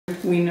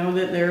We know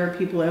that there are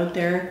people out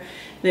there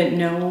that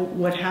know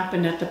what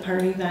happened at the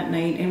party that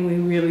night, and we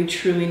really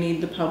truly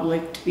need the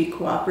public to be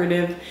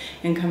cooperative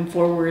and come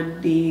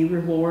forward. The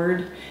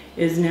reward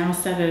is now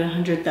set at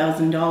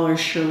 $100,000.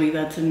 Surely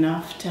that's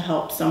enough to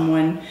help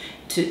someone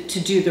to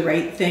do the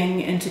right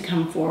thing and to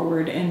come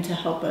forward and to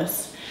help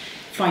us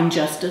find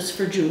justice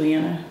for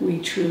Juliana. We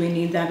truly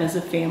need that as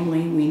a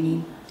family.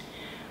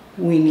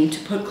 We need to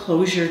put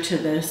closure to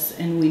this,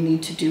 and we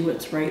need to do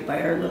what's right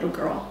by our little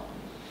girl.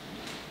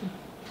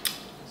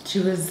 She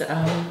was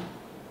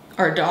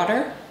our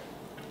daughter,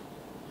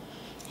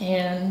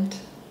 and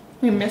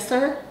we miss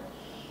her.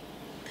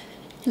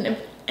 And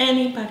if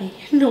anybody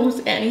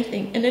knows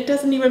anything, and it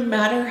doesn't even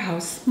matter how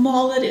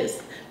small it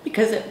is,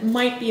 because it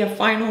might be a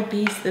final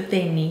piece that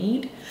they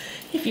need,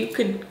 if you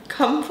could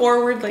come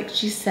forward, like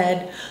she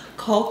said,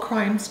 call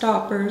Crime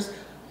Stoppers,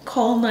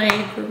 call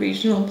Niagara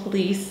Regional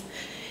Police,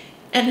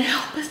 and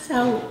help us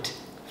out.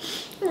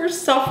 We're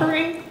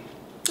suffering,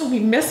 and we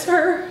miss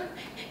her,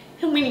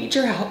 and we need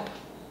your help.